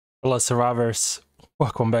Hello survivors,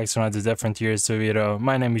 welcome back to another Different Years video.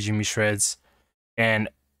 My name is Jimmy Shreds, and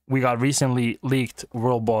we got recently leaked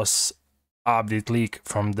World Boss update leak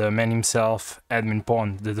from the man himself, Admin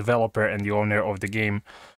Pond, the developer and the owner of the game.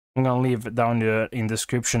 I'm gonna leave down there in the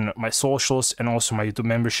description my socials and also my YouTube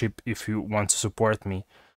membership if you want to support me.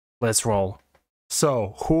 Let's roll.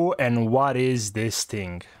 So, who and what is this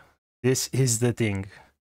thing? This is the thing.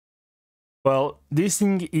 Well, this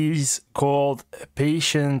thing is called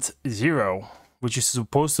Patient Zero, which is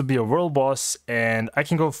supposed to be a world boss, and I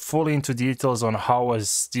can go fully into details on how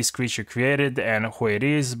was this creature created and who it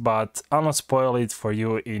is, but I'll not spoil it for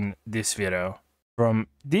you in this video. From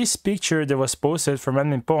this picture that was posted from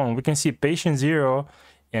Admin Pond, we can see Patient Zero,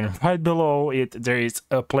 and right below it there is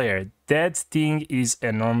a player. That thing is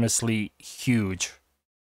enormously huge.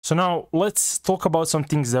 So now let's talk about some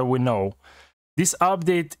things that we know. This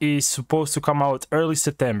update is supposed to come out early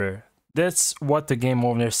September. That's what the game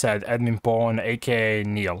owner said, Admin Pond, aka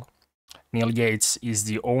Neil. Neil Gates is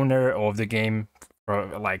the owner of the game,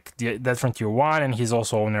 like Dead Frontier 1, and he's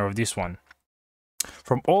also owner of this one.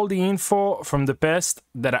 From all the info from the past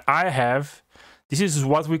that I have, this is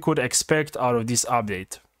what we could expect out of this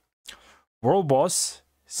update. World Boss,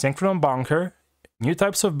 Synchron Bunker, new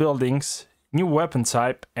types of buildings, new weapon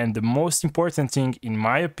type, and the most important thing, in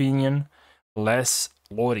my opinion, less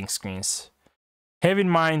loading screens. Have in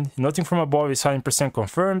mind, nothing from above is 100%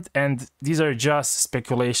 confirmed, and these are just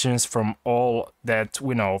speculations from all that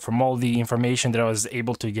we know, from all the information that I was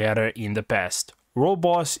able to gather in the past. World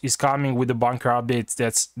Boss is coming with the bunker updates,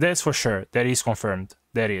 that's for sure, that is confirmed,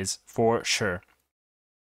 that is for sure.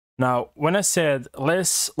 Now, when I said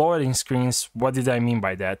less loading screens, what did I mean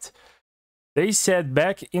by that? They said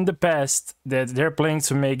back in the past that they're planning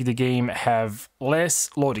to make the game have less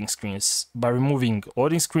loading screens by removing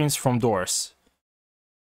loading screens from doors.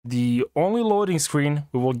 The only loading screen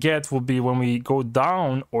we will get will be when we go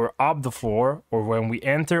down or up the floor, or when we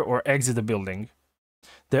enter or exit the building.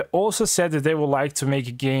 They also said that they would like to make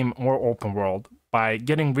a game more open world by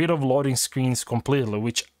getting rid of loading screens completely,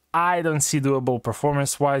 which I don't see doable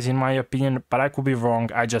performance-wise in my opinion, but I could be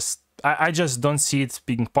wrong. I just don't see it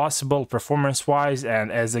being possible performance-wise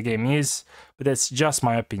and as the game is, but that's just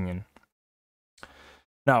my opinion.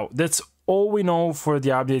 Now, that's all we know for the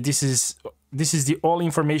update. This is the all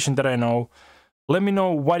information that I know. Let me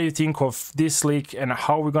know what you think of this leak and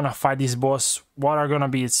how we're gonna fight this boss. What are gonna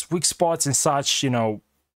be its weak spots and such, you know.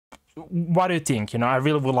 What do you think? You know, I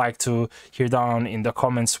really would like to hear down in the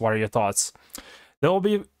comments what are your thoughts. That will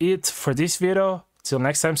be it for this video. Till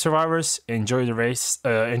next time, survivors, enjoy the rest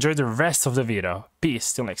of the video.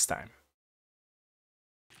 Peace, till next time.